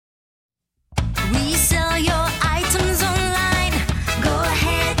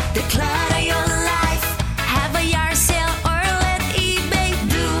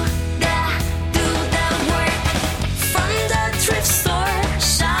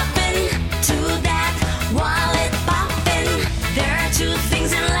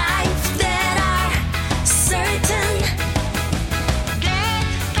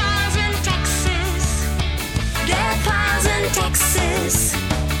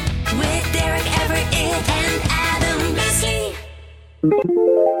All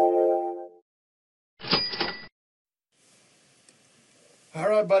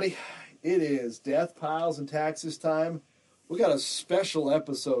right, buddy. It is Death Piles and Taxes time. We got a special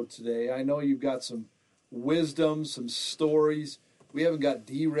episode today. I know you've got some wisdom, some stories. We haven't got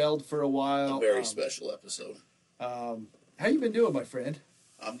derailed for a while. A very special episode. How you been doing, my friend?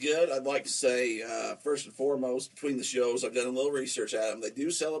 I'm good. I'd like to say, first and foremost, between the shows, I've done a little research at them. They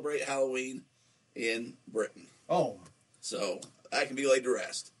do celebrate Halloween in Britain. Oh. So that can be laid to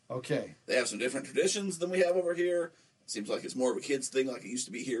rest. Okay. They have some different traditions than we have over here. It seems like it's more of a kid's thing like it used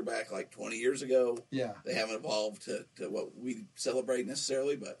to be here back like 20 years ago. Yeah. They haven't evolved to what we celebrate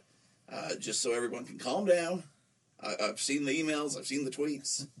necessarily, but just so everyone can calm down. I've seen the emails. I've seen the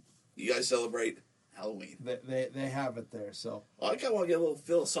tweets. You guys celebrate Halloween. They have it there, so. Well, I kind of want to get a little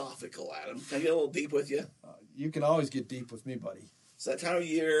philosophical, Adam. Can I get a little deep with you? You can always get deep with me, buddy. It's that time of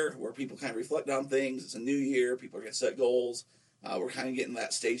year where people kind of reflect on things. It's a new year. People are going to set goals. We're kind of getting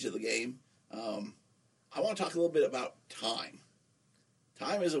that stage of the game. I want to talk a little bit about time.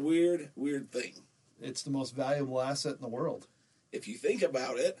 Time is a weird thing. It's the most valuable asset in the world. If you think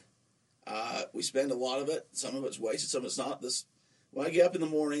about it, we spend a lot of it. Some of it's wasted, some of it's not. When I get up in the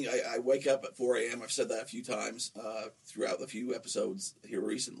morning, I wake up at 4 a.m. I've said that a few times throughout the few episodes here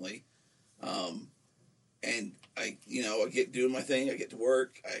recently. And I get doing my thing. I get to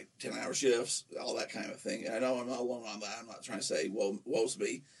work. 10-hour shifts, all that kind of thing. And I know I'm not alone on that. I'm not trying to say, woe's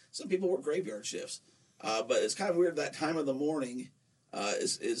me. Some people work graveyard shifts. But it's kind of weird that time of the morning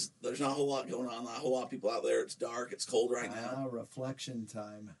is there's not a whole lot going on. Not a whole lot of people out there. It's dark. It's cold right now. Reflection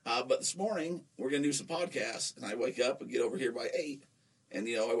time. But this morning, we're going to do some podcasts. And I wake up and get over here by 8. And,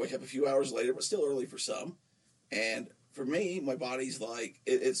 I wake up a few hours later, but still early for some. And for me, my body's like,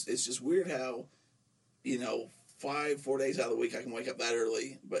 it's just weird how, 4 days out of the week I can wake up that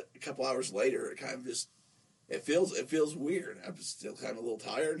early. But a couple hours later, it kind of just, it feels weird. I'm still kind of a little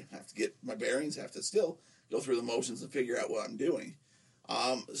tired. I have to get my bearings. I have to still go through the motions and figure out what I'm doing.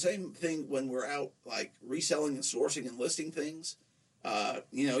 Same thing when we're out, like, reselling and sourcing and listing things.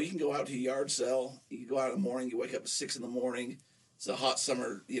 You can go out to a yard sale. You can go out in the morning. You wake up at 6 in the morning. It's a hot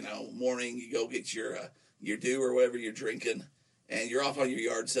summer, morning. You go get your dew or whatever you're drinking, and you're off on your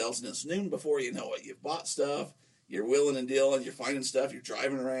yard sales, and it's noon before you know it. You've bought stuff. You're wheeling and dealing. You're finding stuff. You're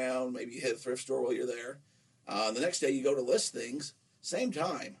driving around. Maybe you hit a thrift store while you're there. The next day you go to list things. Same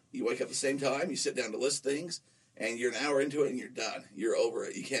time. You wake up the same time. You sit down to list things, and you're an hour into it, and you're done. You're over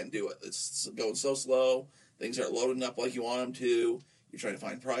it. You can't do it. It's going so slow. Things aren't loading up like you want them to. You're trying to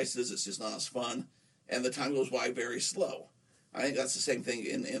find prices. It's just not as fun, and the time goes by very slow. I think that's the same thing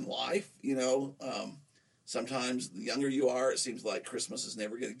in life, Sometimes the younger you are, it seems like Christmas is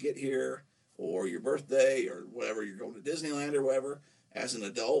never going to get here, or your birthday, or whatever, you're going to Disneyland or whatever. As an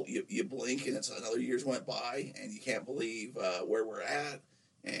adult, you blink and it's another year's went by, and you can't believe where we're at,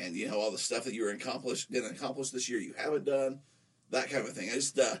 and all the stuff that you didn't accomplish this year you haven't done, that kind of thing. I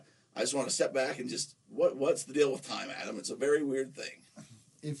just want to step back and just what's the deal with time, Adam? It's a very weird thing.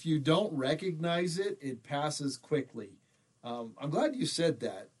 If you don't recognize it, it passes quickly. I'm glad you said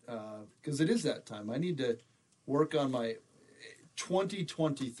that because it is that time. I need to work on my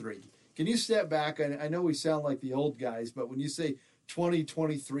 2023. Can you step back? I know we sound like the old guys, but when you say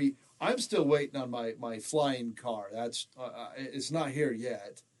 2023, I'm still waiting on my flying car. That's it's not here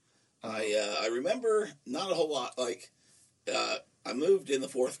yet. I remember not a whole lot. Like I moved in the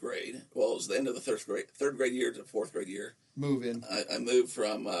 4th grade. Well, it was the end of the third grade year to 4th grade year. Move in. I moved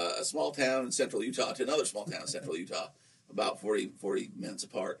from a small town in central Utah to another small town in central Utah, about 40 minutes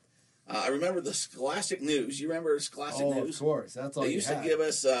apart. I remember the Scholastic News. You remember Scholastic News? Oh, of course. That's all they used to give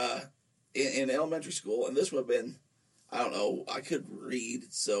us in elementary school, and this would have been, I don't know, I could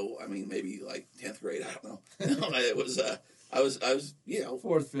read, so, maybe like 10th grade, I don't know. It was, I was,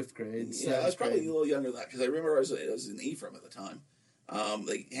 4th, 5th grade. Yeah, I was probably a little younger than that, because I remember I was in Ephraim at the time.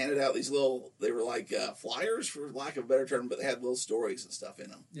 They handed out these they were like flyers, for lack of a better term, but they had little stories and stuff in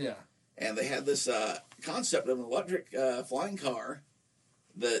them. Yeah. And they had this concept of an electric flying car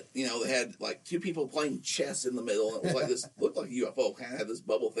that, they had like 2 people playing chess in the middle. And it was like this, looked like a UFO, kind of had this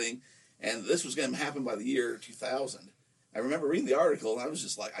bubble thing. And this was going to happen by the year 2000. I remember reading the article, and I was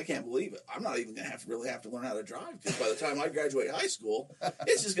just like, I can't believe it. I'm not even going to really have to learn how to drive, because by the time I graduate high school,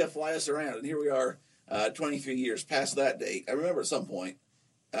 it's just going to fly us around. And here we are, 23 years past that date. I remember at some point,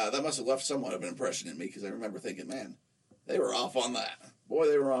 that must have left somewhat of an impression in me, because I remember thinking, man, they were off on that. Boy,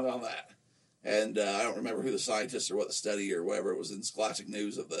 they were wrong on that. And I don't remember who the scientist or what the study or whatever it was in Scholastic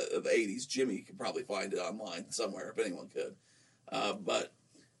News of the 80s. Jimmy could probably find it online somewhere if anyone could. But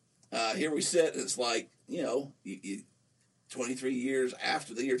here we sit, and it's like, 23 years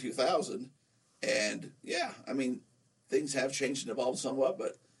after the year 2000. And, yeah, things have changed and evolved somewhat,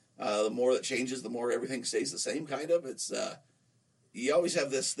 but the more that changes, the more everything stays the same, kind of. It's you always have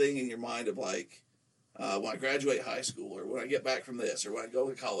this thing in your mind of like, when I graduate high school, or when I get back from this, or when I go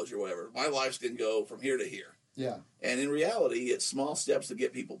to college, or whatever, my life's going to go from here to here. Yeah. And in reality, it's small steps to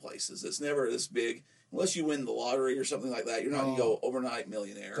get people places. It's never this big, unless you win the lottery or something like that. You're not going to go overnight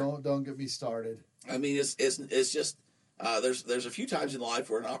millionaire. Don't get me started. I mean, it's just there's a few times in life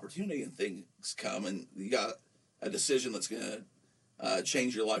where an opportunity and things come, and you got a decision that's going to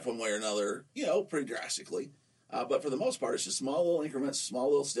change your life one way or another, pretty drastically. But for the most part, it's just small little increments, small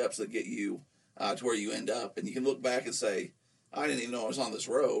little steps that get you to where you end up. And you can look back and say, I didn't even know I was on this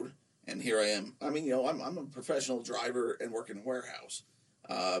road, and here I am. I mean, I'm a professional driver and work in a warehouse.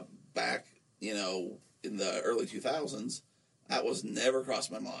 Back, in the early 2000s, that was never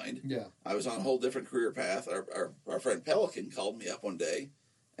crossed my mind. Yeah. I was on a whole different career path. Our friend Pelican called me up one day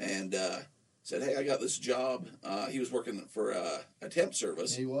and said, hey, I got this job. He was working for a temp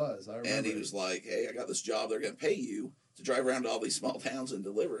service. He was, I remember. And he was like, hey, I got this job. They're going to pay you to drive around to all these small towns and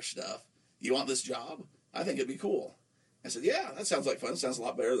deliver stuff. You want this job? I think it'd be cool. I said, yeah, that sounds like fun. Sounds a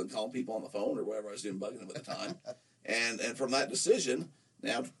lot better than calling people on the phone or whatever I was doing, bugging them at the time. and from that decision,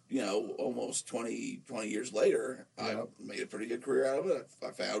 now, almost 20 years later, I've made a pretty good career out of it.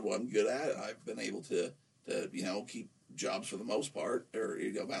 I found what I'm good at. I've been able to keep jobs for the most part, or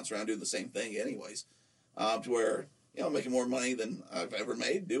bounce around doing the same thing anyways, to where making more money than I've ever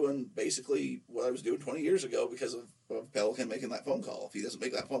made doing basically what I was doing 20 years ago because of Pelican making that phone call. If he doesn't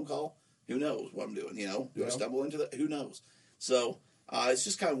make that phone call, who knows what I'm doing? Do I stumble into that? Who knows? So it's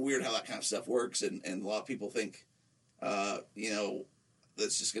just kind of weird how that kind of stuff works, and a lot of people think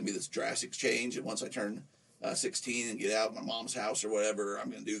that's just going to be this drastic change, and once I turn 16 and get out of my mom's house or whatever,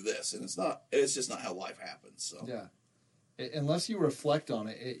 I'm going to do this, and it's just not how life happens. So yeah, unless you reflect on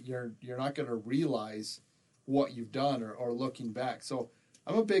it, you're not going to realize what you've done or looking back. So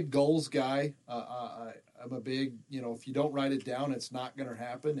I'm a big goals guy. I'm a big, if you don't write it down, it's not going to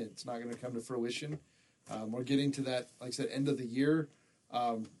happen. It's not going to come to fruition. We're getting to that, like I said, end of the year,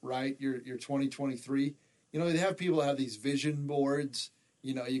 right? You're 2023. They have people that have these vision boards.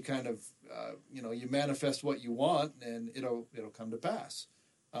 You kind of, you manifest what you want, and it'll come to pass.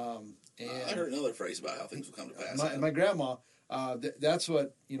 And I heard another phrase about how things will come to pass. My grandma, that's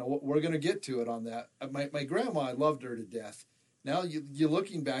what we're going to get to it on that. My grandma, I loved her to death. Now you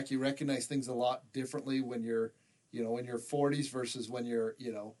looking back, you recognize things a lot differently when you're, in your 40s versus when you're,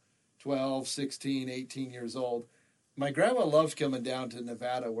 12, 16, 18 years old. My grandma loved coming down to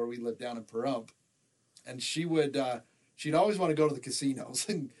Nevada, where we lived down in Pahrump, and she would. She'd always want to go to the casinos,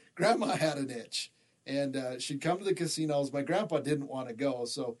 and Grandma had an itch. And she'd come to the casinos. My grandpa didn't want to go,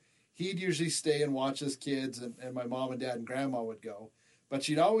 so he'd usually stay and watch his kids, and my mom and dad and grandma would go. But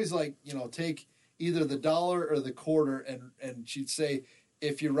she'd always take either the dollar or the quarter, and she'd say,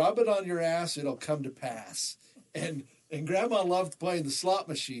 if you rub it on your ass, it'll come to pass. And Grandma loved playing the slot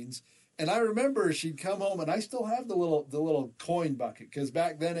machines. And I remember she'd come home, and I still have the little coin bucket, because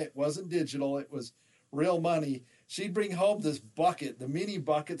back then it wasn't digital, it was real money. She'd bring home this bucket, the mini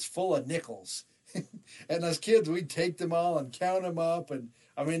buckets full of nickels. And as kids, we'd take them all and count them up. And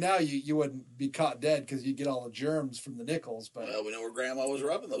I mean, now you wouldn't be caught dead because you get all the germs from the nickels. But well, we know where Grandma was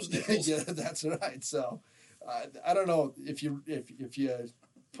rubbing those nickels. Yeah, that's right. So I don't know, if you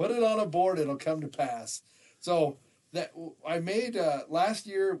put it on a board, it'll come to pass. So that I made last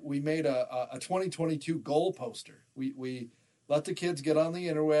year, we made a 2022 goal poster. We let the kids get on the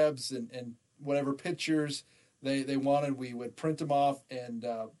interwebs and whatever pictures they wanted, we would print them off and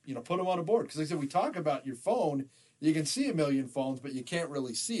put them on a board. Because like I said, we talk about your phone, you can see a million phones, but you can't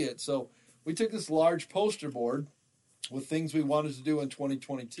really see it. So we took this large poster board with things we wanted to do in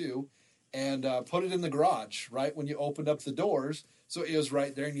 2022 and put it in the garage right when you opened up the doors. So it was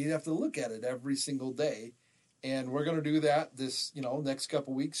right there, and you'd have to look at it every single day. And we're going to do that this next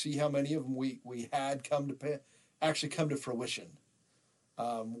couple weeks. See how many of them we had come to fruition.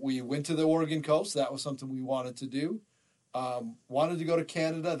 We went to the Oregon coast. That was something we wanted to do. Wanted to go to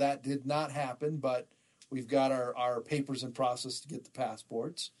Canada. That did not happen, but we've got our papers in process to get the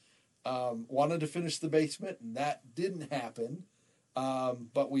passports. Wanted to finish the basement, and that didn't happen.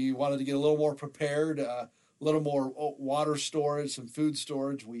 But we wanted to get a little more prepared, a little more water storage, some food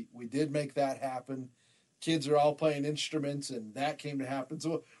storage. We did make that happen. Kids are all playing instruments, and that came to happen.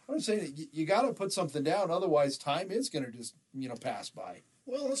 So what I'm saying, you got to put something down. Otherwise, time is going to just pass by.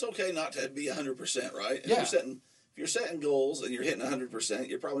 Well, it's okay not to be 100%, right? Yeah. If you're setting goals and you're hitting 100%,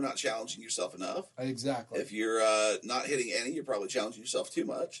 you're probably not challenging yourself enough. Exactly. If you're not hitting any, you're probably challenging yourself too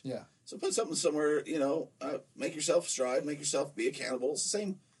much. Yeah. So put something somewhere, make yourself strive, make yourself be accountable. It's the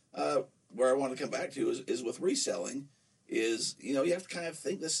same where I want to come back to is with reselling. is, you have to kind of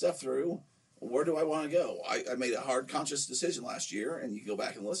think this stuff through. Where do I want to go? I made a hard, conscious decision last year, and you go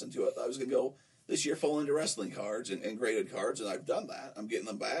back and listen to it. I was going to go this year full into wrestling cards and graded cards, and I've done that. I'm getting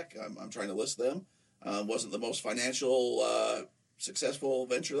them back. I'm trying to list them. Wasn't the most financial successful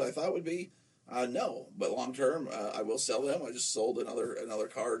venture that I thought would be. No, but long term, I will sell them. I just sold another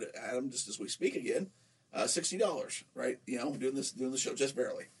card at them just as we speak again. $60, right? Doing the show just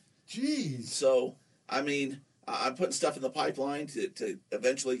barely. Jeez. So, I mean, I'm putting stuff in the pipeline to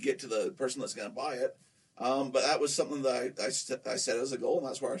eventually get to the person that's going to buy it. But that was something that I set as a goal, and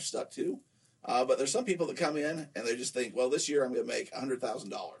that's where I stuck to. But there's some people that come in and they just think, well, this year I'm going to make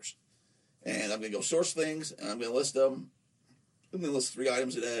 $100,000. And I'm going to go source things, and I'm going to list them. I'm going to list 3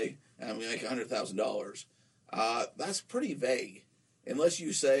 items a day, and I'm going to make $100,000. That's pretty vague. Unless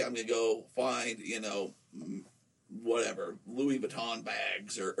you say I'm going to go find, whatever, Louis Vuitton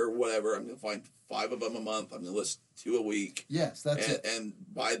bags or whatever. I'm going to find 5 of them a month. I'm going to list 2 a week. Yes, that's it. And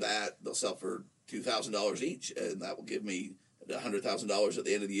by that, they'll sell for $2,000 each, and that will give me $100,000 at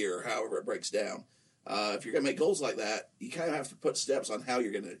the end of the year, or however it breaks down. If you're going to make goals like that, you kind of have to put steps on how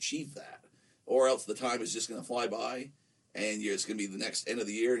you're going to achieve that, or else the time is just going to fly by, and it's going to be the next end of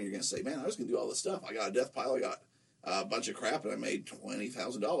the year, and you're going to say, man, I was going to do all this stuff. I got a death pile. I got a bunch of crap, and I made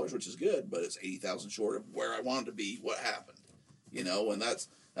 $20,000, which is good, but it's $80,000 short of where I wanted to be. What happened? And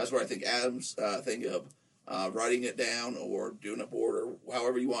that's where I think Adam's thing of writing it down or doing a board or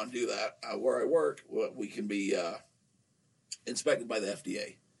however you want to do that. Where I work, we can be inspected by the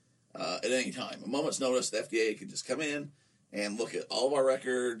FDA at any time. A moment's notice, the FDA can just come in and look at all of our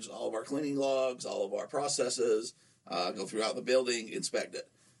records, all of our cleaning logs, all of our processes, go throughout the building, inspect it.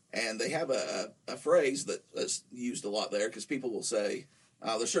 And they have a phrase that's used a lot there, because people will say,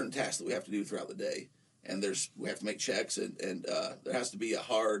 there's certain tasks that we have to do throughout the day, and we have to make checks, and there has to be a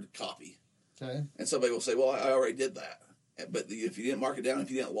hard copy. Okay. And somebody will say, well, I already did that. But if you didn't mark it down, if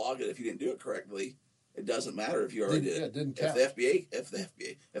you didn't log it, if you didn't do it correctly, it doesn't matter if you already did it. It didn't count. If the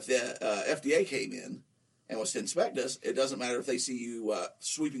FDA came in and was to inspect us, it doesn't matter if they see you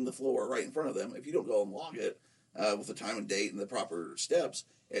sweeping the floor right in front of them. If you don't go and log it with the time and date and the proper steps,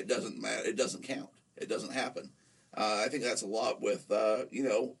 it doesn't matter. It doesn't count. It doesn't happen. I think that's a lot with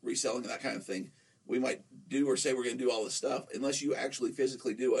reselling and that kind of thing. We might do or say we're going to do all this stuff unless you actually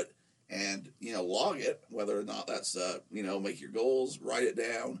physically do it and log it, whether or not that's make your goals, write it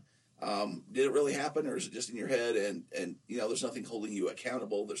down. Did it really happen, or is it just in your head? And there's nothing holding you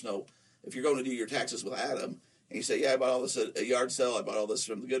accountable. If you're going to do your taxes with Adam and you say, yeah, I bought all this at a yard sale, I bought all this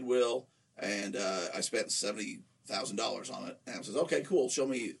from the Goodwill, and I spent $70,000 on it. And Adam says, okay, cool, show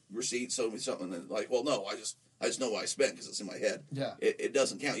me receipts, show me something. And like, well, no, I just know what I spent because it's in my head. Yeah. It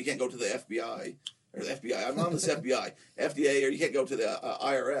doesn't count. You can't go to the FBI or the FBI. I'm on this FDA, or you can't go to the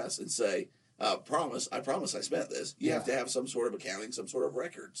IRS and say, I promise I spent this. You have to have some sort of accounting, some sort of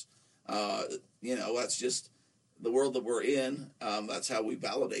records. That's just the world that we're in. That's how we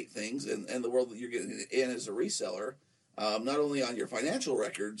validate things, and the world that you're getting in as a reseller, not only on your financial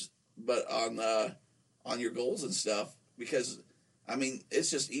records, but on your goals and stuff. Because,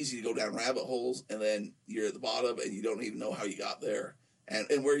 it's just easy to go down rabbit holes, and then you're at the bottom, and you don't even know how you got there,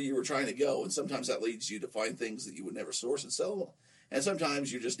 and where you were trying to go. And sometimes that leads you to find things that you would never source and sell. And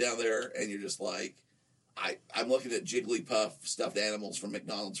sometimes you're just down there, and you're just like, I'm looking at Jigglypuff stuffed animals from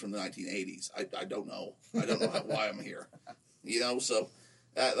McDonald's from the 1980s. I don't know. I don't know why I'm here. So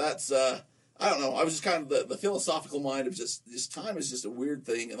that's, I don't know. I was just kind of the philosophical mind of just, this time is just a weird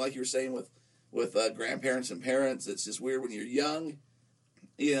thing. And like you were saying with grandparents and parents, it's just weird when you're young.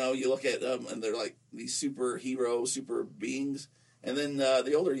 You look at them and they're like these superheroes, super beings. And then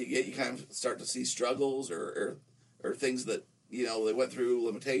the older you get, you kind of start to see struggles or things that, they went through,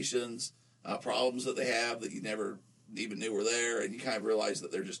 limitations, problems that they have that you never even knew were there, and you kind of realize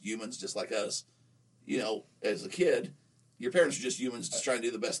that they're just humans just like us. As a kid, your parents are just humans just trying to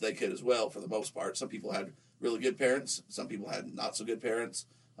do the best they could as well, for the most part. Some people had really good parents. Some people had not so good parents.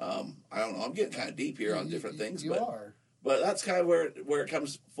 I don't know. I'm getting kind of deep here on different things. You are. But that's kind of where it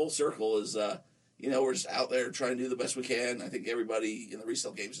comes full circle is, we're just out there trying to do the best we can. I think everybody in the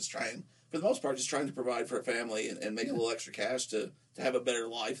resale game is just trying, for the most part, just trying to provide for a family and make a little extra cash to have a better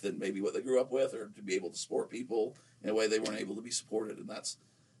life than maybe what they grew up with, or to be able to support people in a way they weren't able to be supported. And that's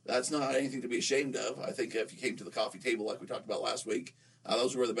not anything to be ashamed of. I think if you came to the coffee table like we talked about last week,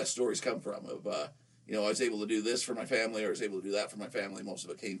 those are where the best stories come from. I was able to do this for my family, or I was able to do that for my family. Most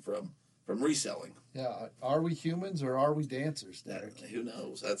of it came from reselling. Yeah. Are we humans or are we dancers, Derek? Who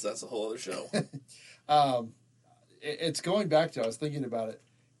knows? That's a whole other show. It's going back to, I was thinking about it.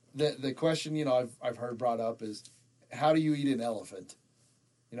 The question, I've heard brought up is, how do you eat an elephant?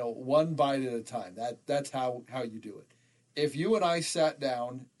 One bite at a time. That's how you do it. if you and I sat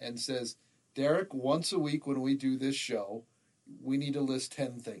down and says, Derek, once a week when we do this show, we need to list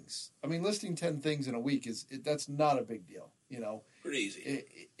 10 things. I mean, listing 10 things in a week that's not a big deal, Pretty easy.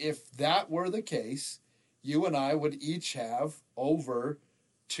 If that were the case, you and I would each have over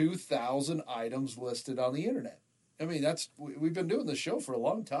 2,000 items listed on the internet. I mean, we've been doing this show for a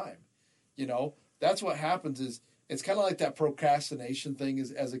long time. That's what happens is it's kind of like that procrastination thing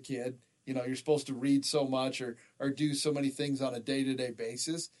as a kid. You're supposed to read so much or do so many things on a day-to-day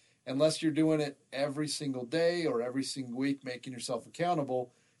basis. Unless you're doing it every single day or every single week, making yourself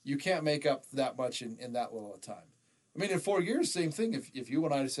accountable, you can't make up that much in that little a time. I mean, in 4 years, same thing. If you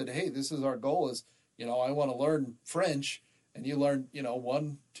and I said, hey, this is our goal is, I want to learn French, and you learn,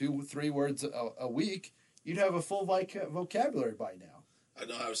 1, 2, 3 words a week, you'd have a full vocabulary by now. I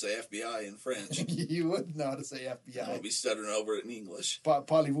know how to say FBI in French. You wouldn't know how to say FBI. I'll be stuttering over it in English.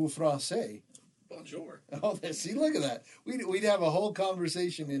 Parlez-vous français? Bonjour. Oh, see, look at that. We'd have a whole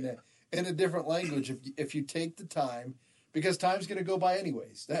conversation in a different language if you take the time, because time's going to go by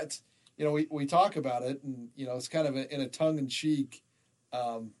anyways. That's, we talk about it, and, it's kind of in a tongue-in-cheek,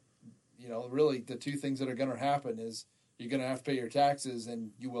 really the two things that are going to happen is you're going to have to pay your taxes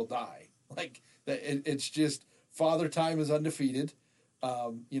and you will die. Like, it's just, Father Time is undefeated.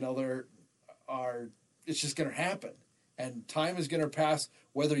 It's just going to happen. And time is going to pass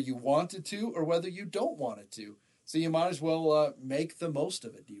whether you want it to or whether you don't want it to. So you might as well make the most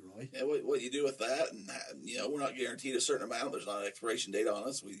of it, D-Roy. Yeah, what you do with that, and we're not guaranteed a certain amount. There's not an expiration date on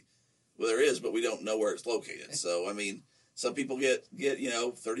us. There is, but we don't know where it's located. So I mean, some people get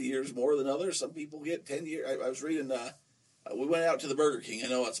 30 years more than others. Some people get 10 years. I was reading. We went out to the Burger King. I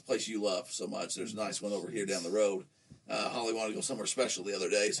know that's a place you love so much. There's a nice one over here down the road. Holly wanted to go somewhere special the other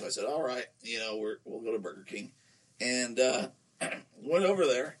day, so I said, all right, we'll go to Burger King. And went over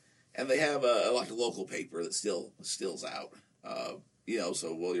there, and they have a local paper that stills out.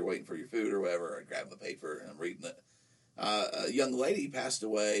 So while you're waiting for your food or whatever, I grab the paper, and I'm reading it. A young lady passed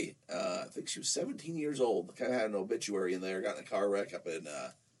away. I think she was 17 years old. Kind of had an obituary in there. Got in a car wreck up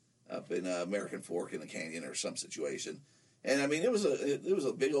in American Fork in the Canyon or some situation. And I mean, it was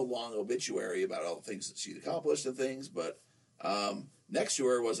a big old long obituary about all the things that she'd accomplished and things. But next to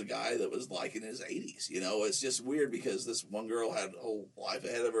her was a guy that was like in his 80s. It's just weird because this one girl had a whole life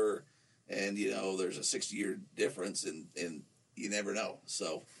ahead of her, and there's a 60-year difference, and you never know.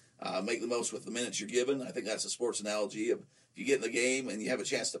 So make the most with the minutes you're given. I think that's a sports analogy of if you get in the game and you have a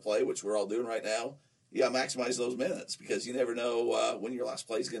chance to play, which we're all doing right now. You got to maximize those minutes because you never know when your last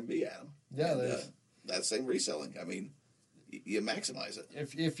play is going to be at them. Yeah, that same reselling. I mean, you maximize it.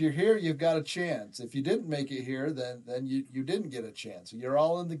 If you're here, you've got a chance. If you didn't make it here, then you didn't get a chance. You're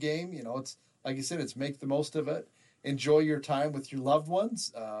all in the game. It's like you said, it's make the most of it. Enjoy your time with your loved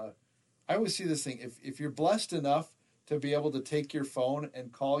ones. I always see this thing. If you're blessed enough to be able to take your phone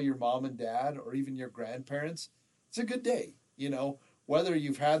and call your mom and dad or even your grandparents, it's a good day. Whether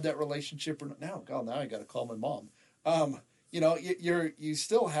you've had that relationship or not. Now I got to call my mom. You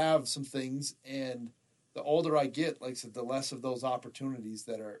still have some things, and the older I get, like I said, the less of those opportunities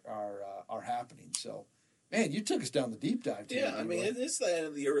that are happening. So, man, you took us down the deep dive. Yeah, I mean, it's the end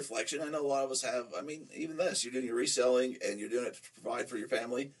of the year reflection. I know a lot of us have. I mean, even this, you're doing your reselling and you're doing it to provide for your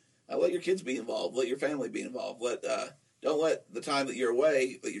family. Let your kids be involved. Let your family be involved. Don't let the time that you're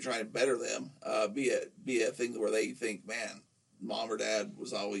away, that you're trying to better them, be a thing where they think, man, mom or dad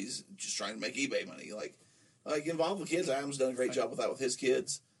was always just trying to make eBay money. Like involve the kids. Adam's done a great job with that with his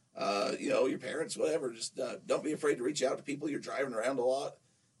kids. Your parents, whatever. Just don't be afraid to reach out to people. You're driving around a lot.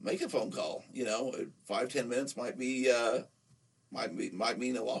 Make a phone call. 5-10 minutes might mean a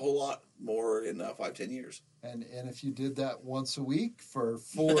whole lot more in 5-10 years. And if you did that once a week for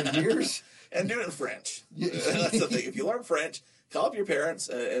 4 years, and do it in French. That's the thing. If you learn French, call up your parents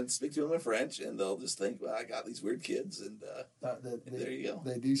and speak to them in French, and they'll just think, well, I got these weird kids, and there you go.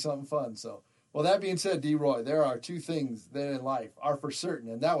 They do something fun. So, well, that being said, D-Roy, there are two things that in life are for certain,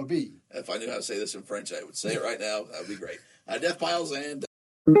 and that would be... If I knew how to say this in French, I would say it right now. That would be great. Death piles and...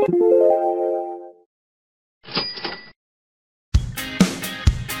 We're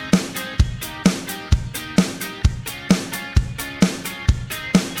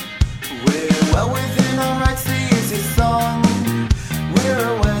well within our rights to use this song.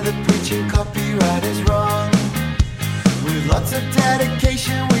 We're aware that preaching copyright is wrong. With lots of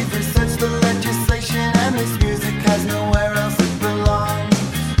dedication, we've researched the legislation, and this music has nowhere